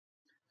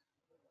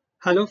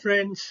Hello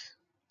friends,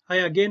 I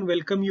again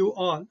welcome you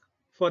all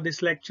for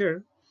this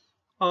lecture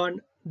on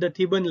the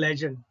Theban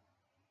legend.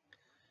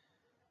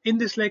 In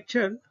this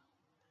lecture,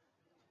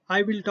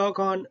 I will talk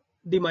on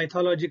the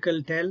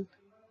mythological tale,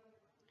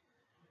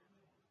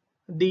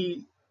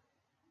 the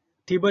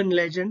Theban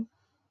legend,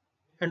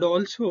 and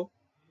also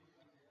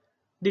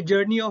the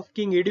journey of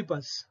King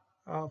Oedipus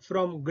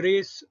from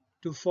grace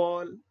to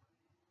fall,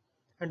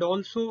 and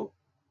also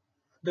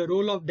the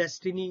role of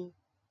destiny,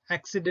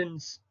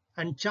 accidents,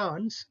 and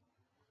chance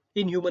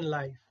in human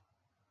life.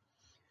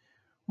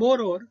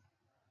 Moreover,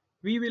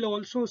 we will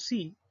also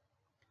see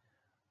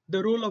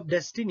the role of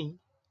destiny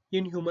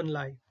in human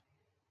life.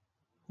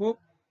 Hope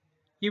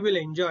you will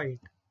enjoy it.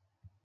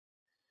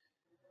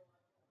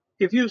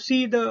 If you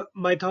see the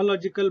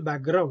mythological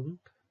background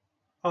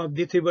of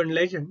the Theban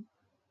legend,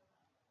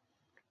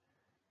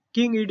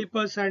 King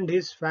Oedipus and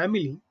his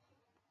family,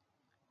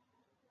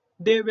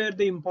 they were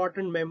the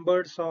important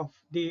members of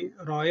the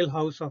royal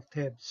house of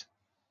Thebes.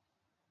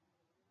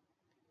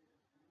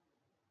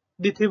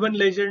 The Theban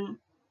legend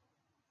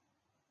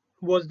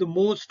was the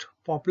most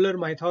popular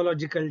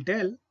mythological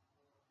tale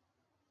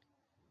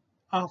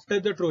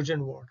after the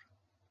Trojan War.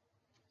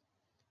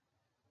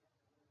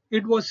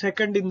 It was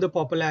second in the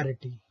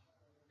popularity.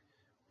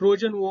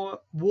 Trojan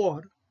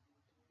War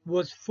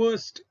was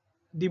first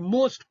the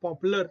most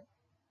popular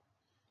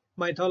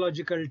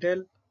mythological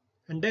tale,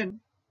 and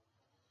then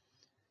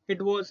it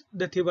was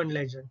the Theban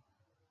legend.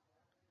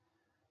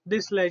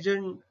 This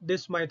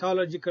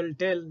mythological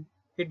tale,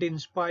 it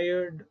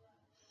inspired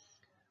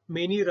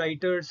many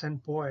writers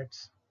and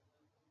poets.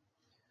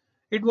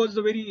 It was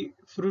a very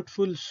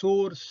fruitful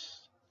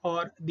source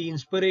or the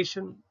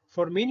inspiration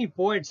for many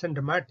poets and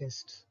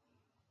dramatists.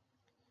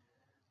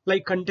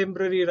 Like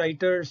contemporary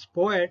writers,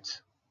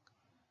 poets,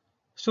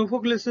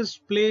 Sophocles'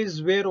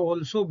 plays were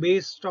also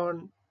based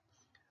on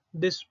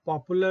this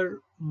popular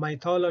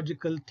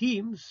mythological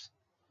themes.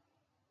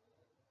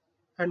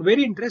 And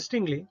very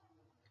interestingly,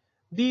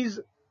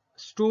 these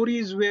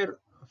stories were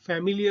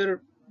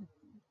familiar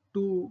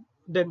to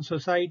then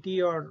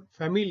society or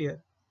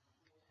familiar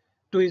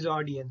to his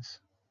audience.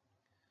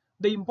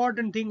 The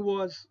important thing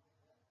was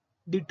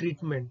the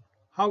treatment,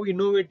 how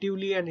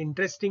innovatively and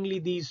interestingly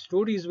these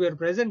stories were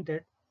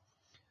presented.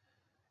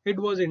 It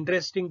was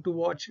interesting to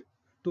watch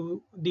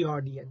to the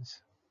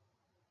audience.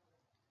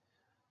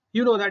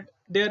 You know that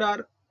there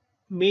are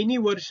many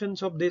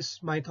versions of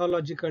this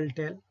mythological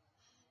tale,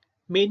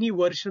 many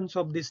versions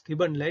of this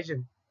Theban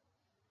legend.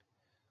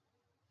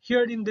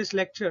 Here in this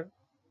lecture,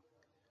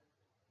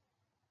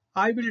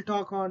 I will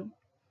talk on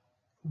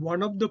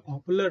one of the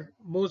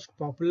most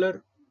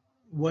popular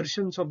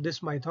versions of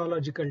this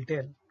mythological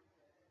tale.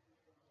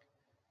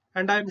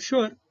 And I'm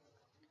sure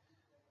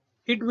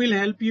it will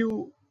help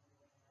you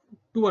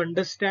to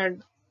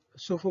understand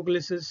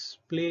Sophocles'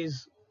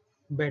 plays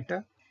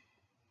better.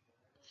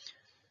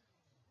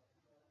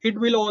 It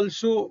will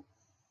also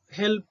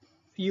help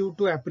you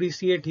to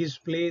appreciate his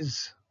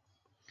plays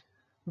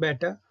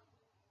better.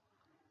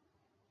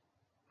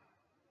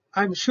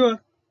 I'm sure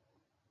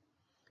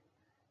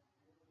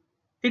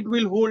it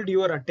will hold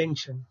your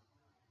attention.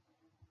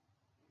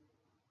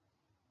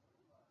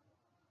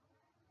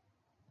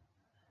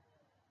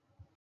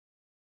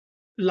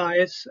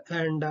 Laius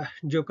and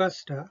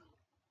Jocasta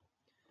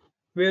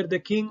were the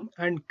king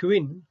and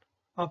queen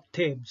of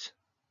Thebes.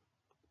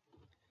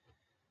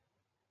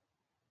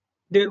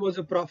 There was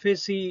a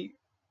prophecy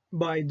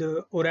by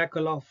the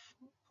oracle of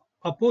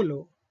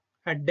Apollo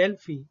at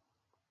Delphi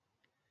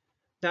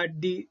that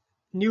the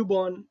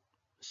newborn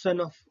son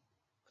of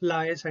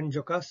Laius and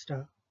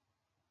Jocasta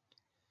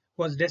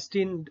was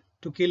destined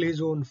to kill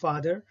his own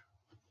father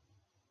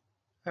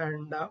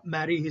and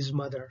marry his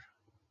mother.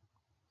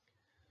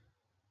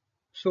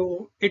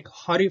 So it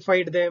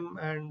horrified them,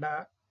 and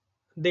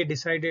they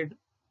decided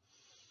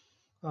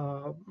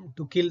uh,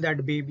 to kill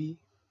that baby.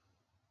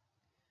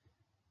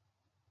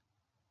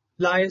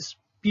 Laius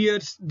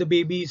pierced the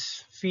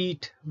baby's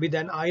feet with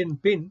an iron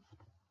pin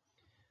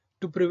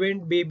to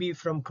prevent baby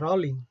from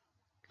crawling,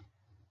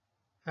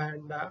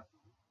 and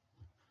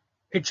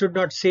it should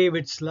not save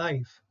its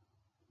life.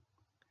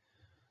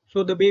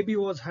 So the baby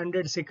was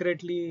handed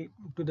secretly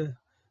to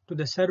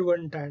the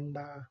servant, and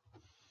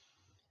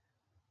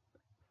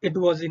it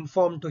was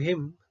informed to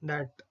him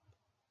that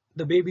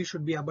the baby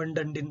should be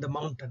abandoned in the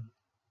mountain.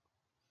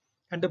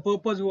 And the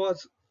purpose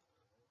was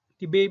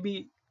the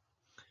baby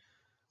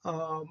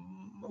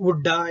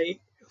would die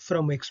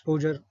from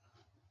exposure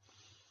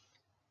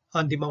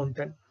on the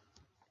mountain.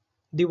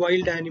 The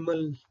wild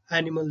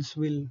animals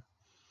will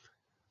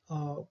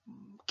uh,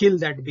 kill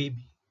that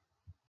baby.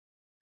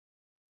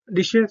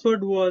 The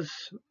shepherd was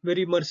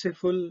very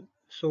merciful,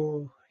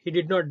 so he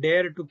did not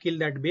dare to kill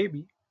that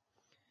baby.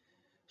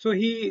 So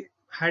he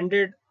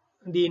handed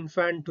the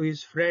infant to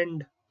his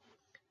friend,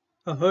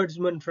 a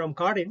herdsman from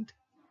Corinth,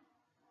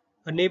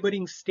 a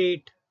neighboring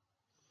state,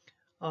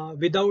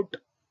 without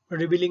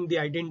revealing the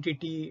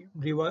identity,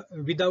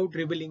 without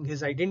revealing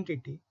his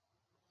identity.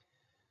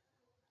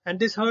 And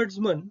this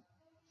herdsman,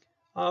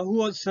 who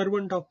was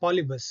servant of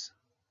Polybus,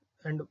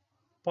 and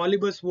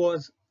Polybus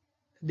was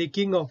the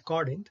king of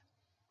Corinth.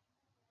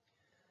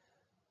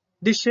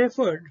 The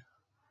shepherd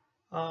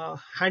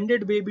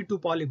handed baby to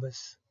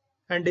Polybus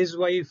and his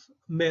wife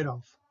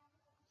Merov,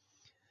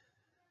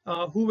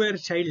 who were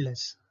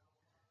childless.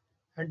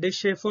 And this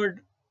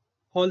shepherd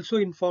also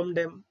informed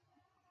them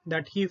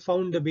that he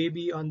found the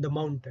baby on the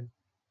mountain.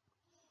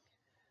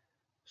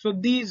 So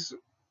these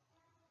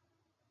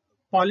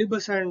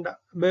Polybus and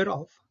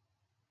Merov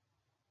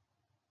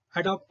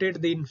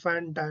adopted the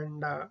infant,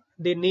 and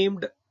they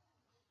named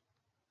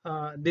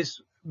this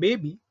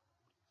baby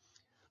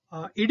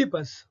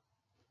Oedipus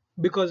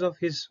because of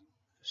his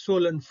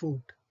swollen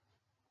foot.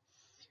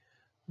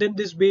 Then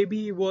this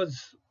baby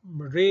was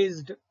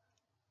raised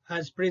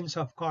as Prince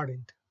of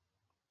Corinth.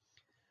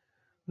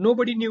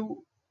 Nobody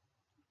knew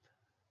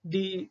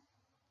the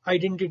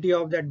identity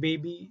of that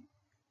baby.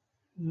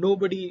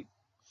 Nobody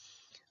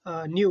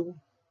knew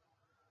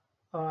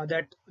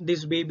that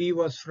this baby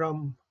was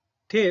from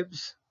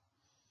Thebes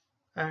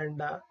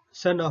and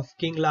son of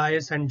King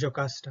Laius and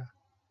Jocasta.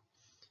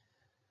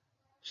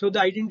 So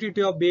the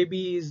identity of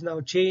baby is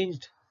now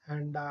changed,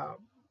 and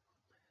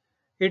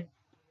it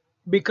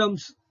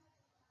becomes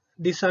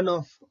the son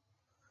of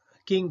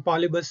King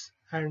Polybus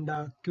and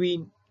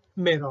Queen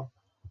Mero.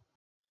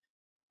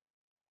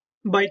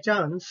 By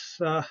chance,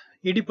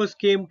 Oedipus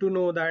came to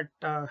know that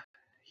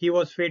he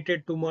was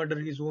fated to murder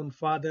his own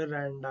father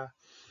and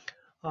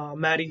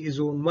marry his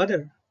own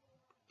mother.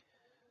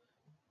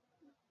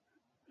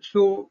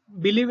 So,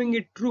 believing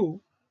it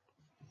true,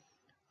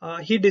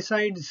 he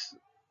decides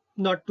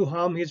not to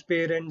harm his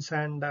parents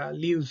and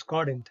leaves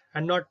Corinth,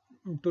 and not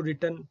to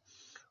return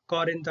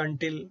Corinth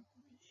until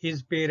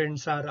his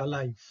parents are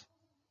alive.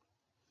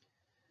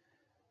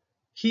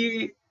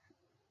 He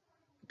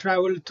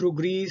traveled through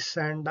Greece,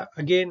 and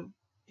again,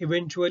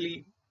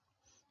 eventually,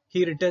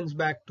 he returns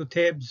back to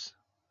Thebes,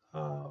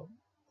 uh,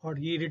 or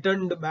he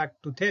returned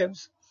back to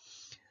Thebes,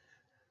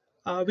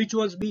 which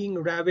was being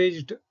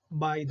ravaged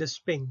by the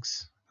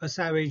Sphinx, a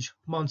savage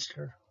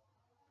monster.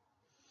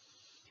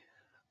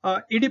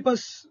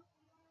 Oedipus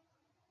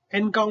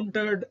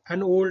encountered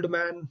an old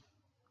man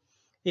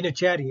in a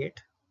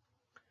chariot,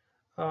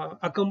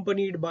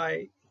 accompanied by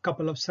a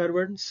couple of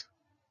servants.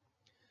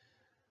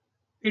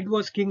 It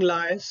was King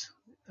Laius,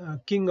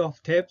 king of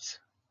Thebes,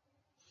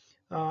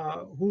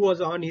 who was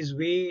on his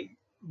way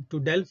to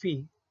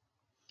Delphi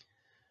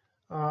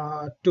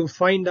to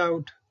find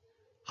out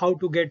how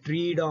to get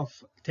rid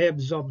of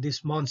Thebes of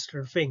this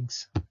monster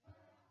Sphinx.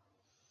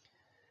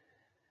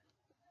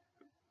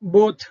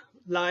 Both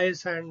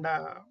Laius and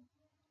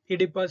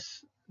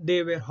Oedipus,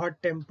 they were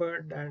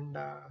hot-tempered, and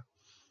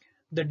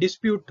the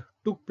dispute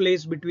took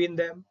place between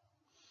them.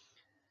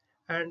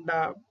 And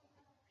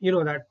you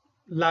know that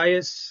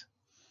Laius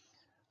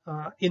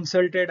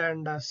insulted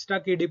and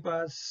struck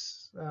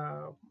Oedipus,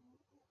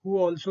 who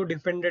also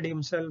defended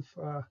himself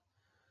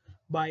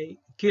by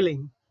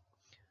killing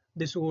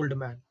this old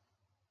man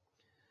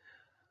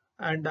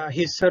and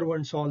his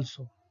servants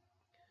also.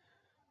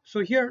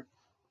 So here,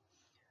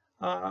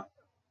 uh,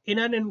 in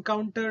an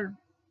encounter,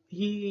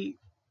 he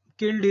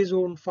killed his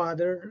own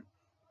father,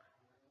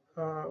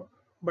 uh,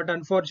 but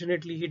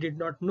unfortunately, he did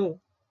not know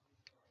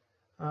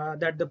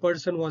that the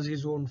person was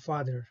his own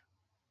father.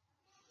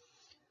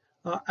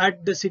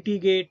 At the city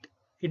gate,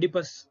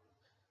 Oedipus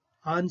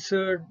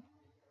answered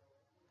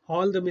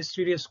all the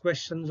mysterious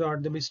questions or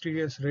the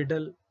mysterious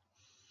riddle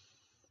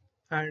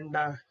and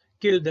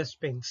killed the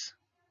Sphinx.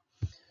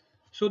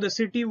 So the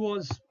city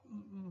was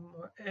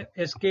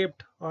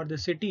escaped, or the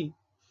city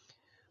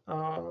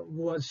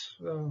was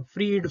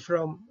freed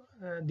from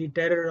the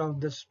terror of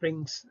the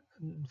Sphinx,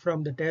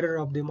 from the terror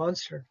of the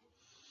monster.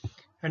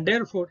 And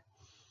therefore,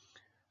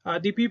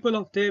 the people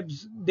of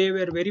Thebes, they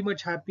were very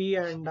much happy,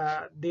 and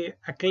they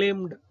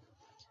acclaimed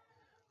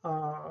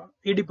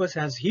Oedipus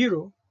as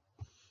hero,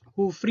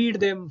 who freed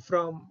them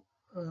from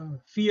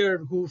fear,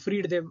 who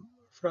freed them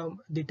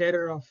from the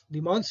terror of the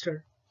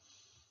monster,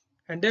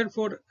 and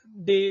therefore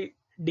they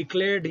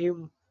declared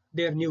him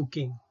their new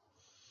king,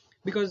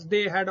 because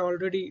they had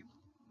already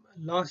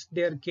lost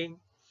their king.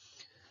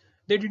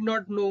 They did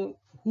not know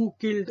who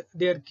killed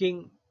their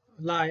king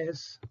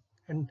Laius,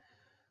 and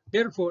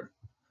therefore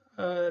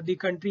the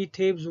country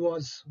Thebes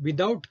was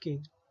without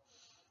king.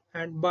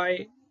 And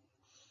by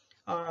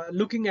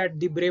looking at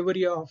the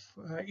bravery of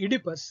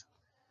Oedipus,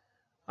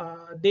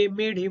 they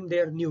made him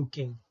their new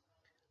king.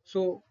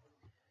 So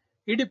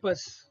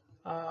Oedipus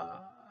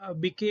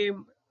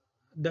became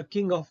the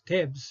king of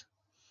Thebes.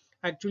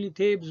 Actually,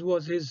 Thebes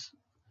was his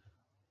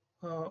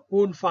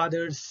own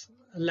father's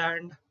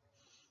land,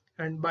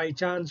 and by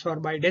chance or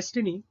by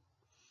destiny,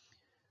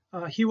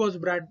 he was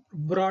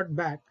brought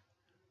back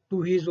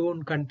to his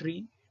own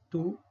country,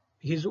 to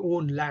his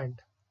own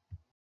land.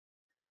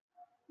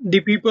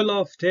 The people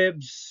of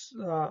Thebes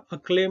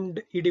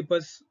acclaimed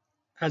Oedipus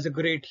as a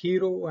great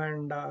hero,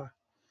 and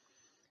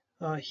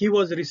he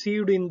was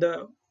received in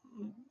the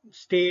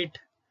state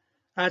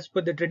as per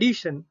the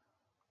tradition.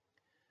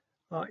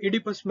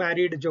 Oedipus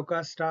married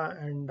Jocasta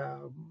and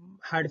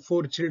had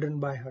 4 children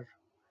by her.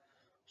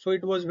 So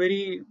it was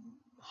very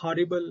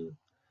horrible.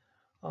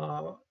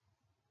 Uh,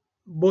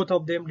 Both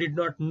of them did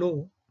not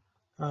know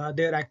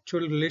their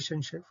actual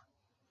relationship.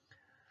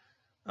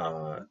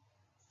 Uh,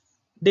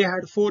 they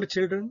had four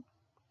children.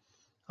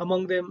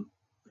 Among them,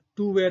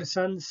 two were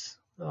sons,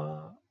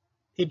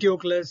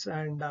 Eteocles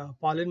and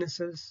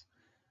Polynices,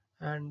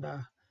 and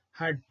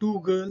had two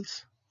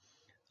girls,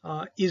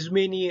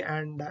 Ismene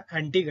and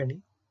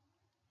Antigone.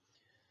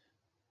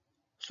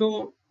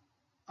 So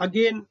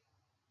again,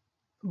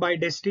 by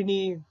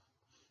destiny,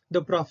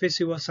 the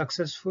prophecy was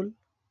successful.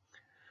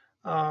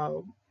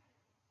 Uh,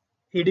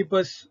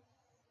 Oedipus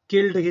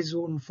killed his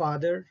own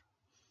father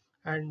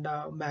and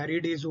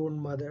married his own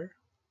mother.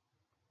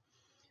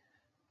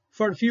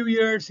 For a few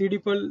years,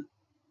 Oedipus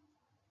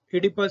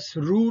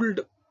ruled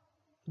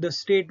the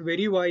state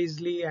very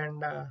wisely,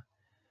 and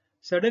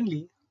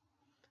suddenly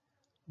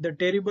the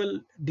terrible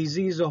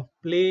disease of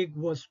plague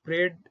was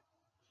spread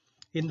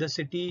in the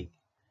city.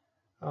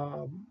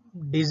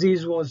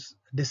 Disease was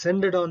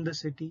descended on the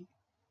city.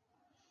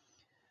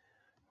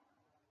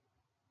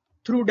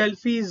 Through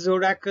Delphi's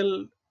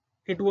oracle,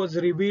 it was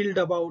revealed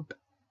about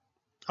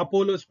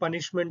Apollo's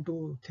punishment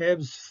to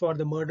Thebes for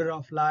the murder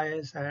of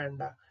Laius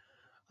and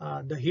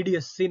the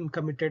hideous sin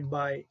committed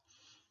by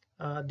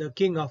the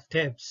king of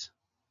Thebes.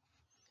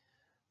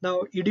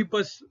 Now,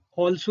 Oedipus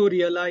also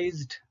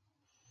realized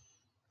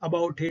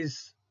about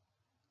his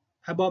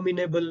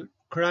abominable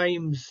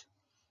crimes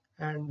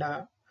and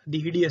the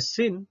hideous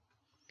sin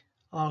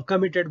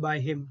committed by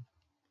him,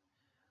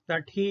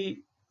 that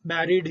he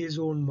married his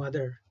own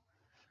mother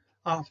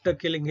after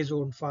killing his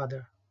own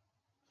father.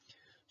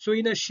 So,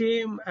 in a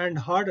shame and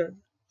horror,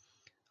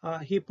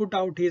 he put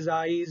out his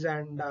eyes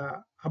and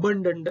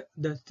abandoned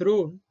the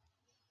throne.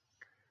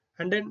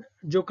 And then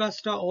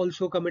Jocasta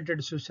also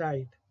committed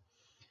suicide.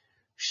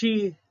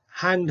 She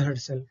hanged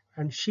herself,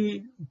 and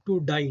she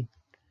too died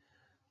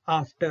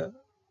after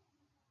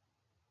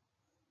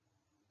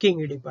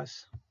King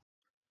Oedipus.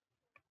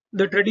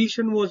 The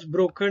tradition was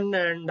broken,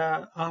 and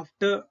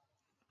after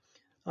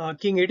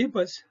King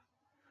Oedipus,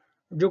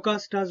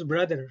 Jocasta's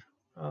brother,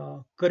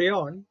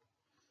 Creon,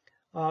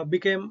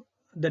 became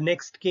the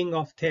next king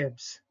of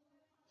Thebes.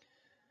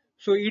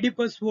 So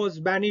Oedipus was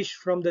banished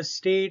from the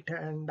state,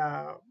 and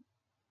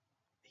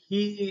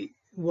he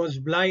was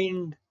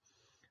blind,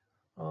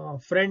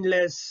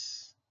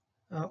 friendless,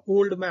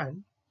 old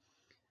man,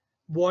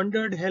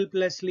 wandered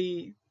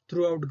helplessly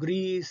throughout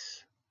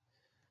Greece.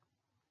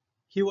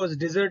 He was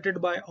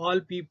deserted by all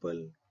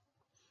people.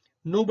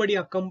 Nobody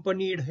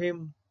accompanied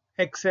him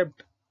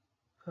except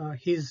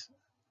his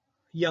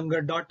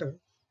younger daughter,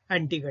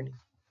 Antigone.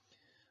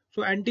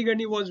 So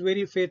Antigone was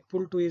very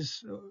faithful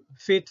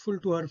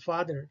to her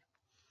father.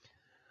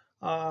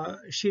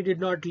 She did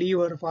not leave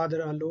her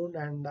father alone,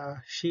 and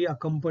she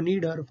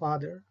accompanied her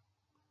father.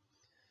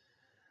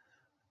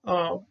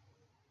 Uh,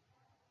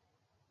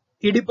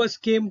 Oedipus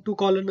came to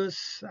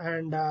Colonus,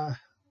 and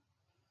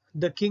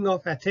the king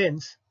of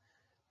Athens,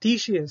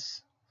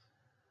 Theseus,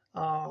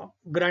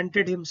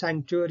 granted him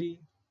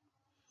sanctuary.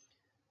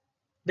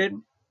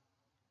 Then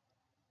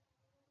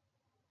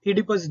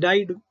Oedipus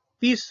died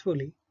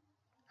peacefully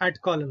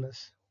at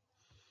Colonus.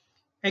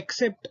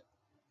 Except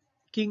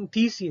King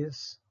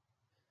Theseus,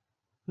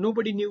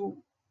 nobody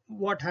knew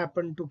what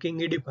happened to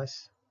King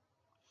Oedipus.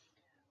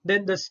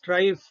 Then the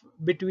strife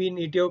between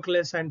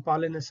Eteocles and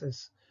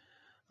Polynices,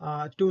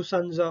 two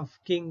sons of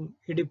King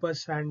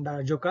Oedipus and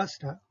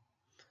Jocasta,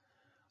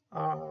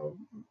 uh,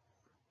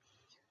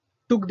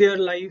 took their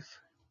life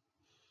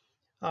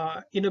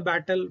in a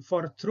battle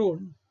for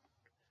throne.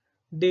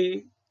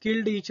 They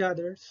killed each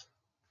other,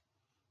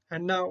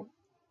 and now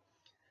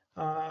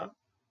uh,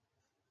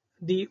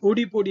 the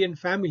Oedipodian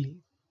family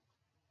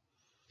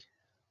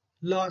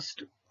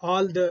lost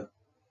all the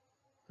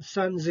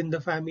sons in the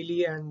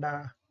family and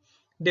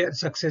their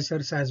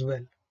successors as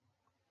well.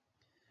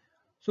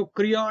 So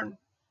Creon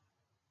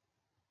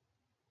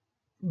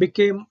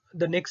became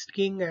the next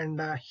king,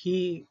 and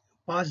he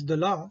passed the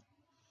law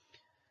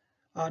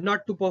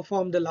not to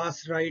perform the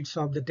last rites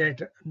of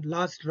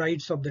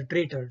the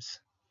traitors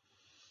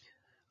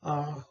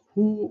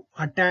who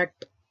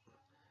attacked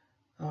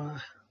uh,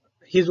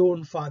 his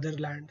own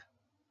fatherland,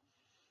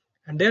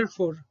 and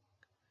therefore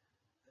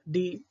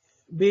the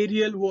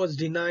burial was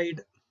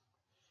denied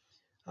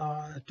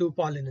to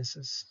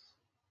Polynices.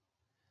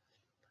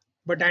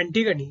 But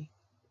Antigone,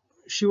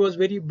 she was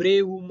very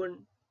brave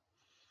woman.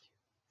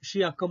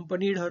 She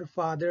accompanied her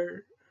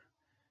father.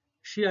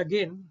 She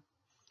again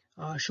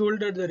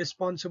shouldered the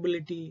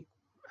responsibility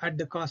at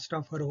the cost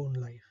of her own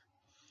life.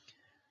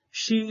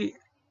 She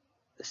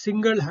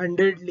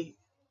single-handedly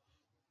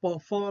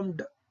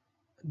performed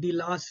the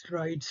last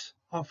rites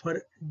of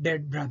her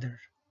dead brother.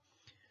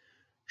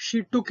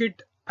 She took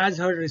it as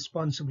her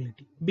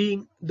responsibility,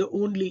 being the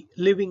only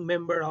living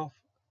member of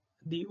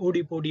the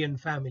Oedipodian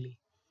family.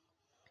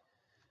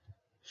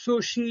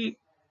 So she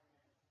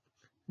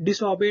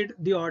disobeyed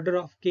the order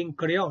of King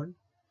Creon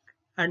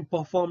and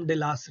performed the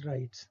last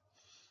rites.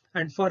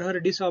 And for her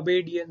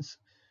disobedience,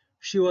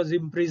 she was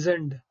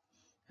imprisoned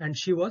and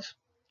she was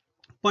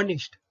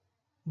punished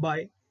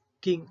by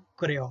King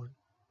Creon.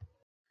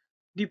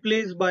 The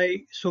plays by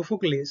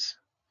Sophocles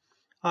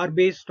are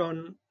based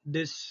on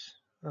this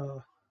uh,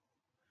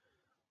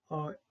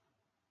 uh,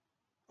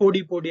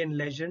 Oedipodian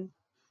legend,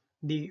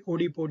 the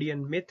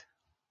Oedipodian myth.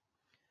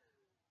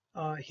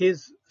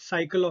 His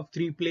cycle of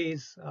three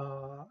plays,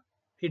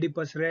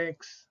 Oedipus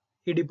Rex,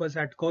 Oedipus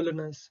at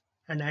Colonus,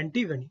 and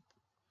Antigone,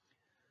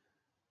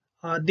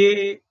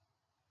 they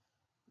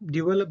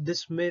develop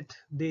this myth,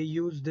 they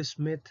use this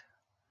myth,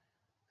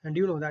 and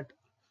you know that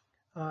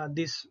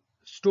this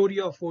story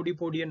of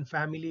Oedipodian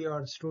family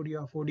or story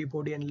of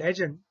Oedipodian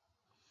legend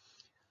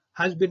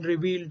has been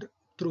revealed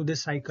through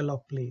this cycle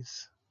of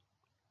plays.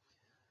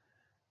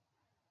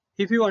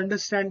 If you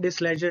understand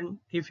this legend,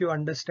 if you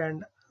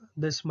understand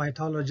this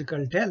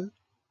mythological tale,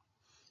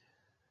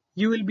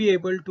 you will be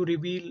able to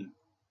reveal,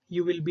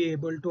 you will be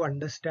able to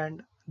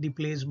understand the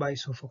plays by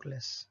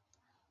Sophocles.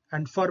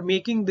 And for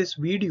making this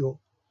video,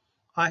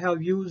 I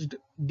have used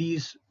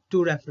these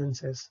two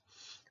references,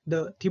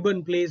 the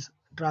Theban plays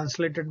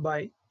translated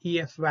by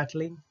E.F.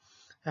 Watling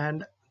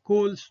and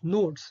Cole's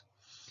notes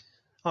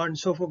on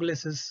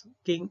Sophocles'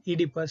 King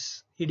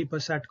Oedipus,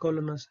 Oedipus at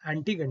Colonus,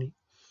 Antigone,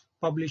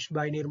 published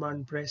by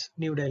Nirman Press,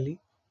 New Delhi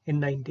in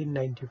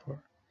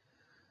 1994.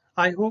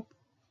 I hope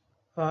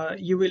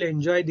you will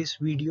enjoy this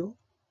video.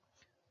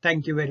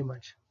 Thank you very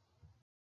much.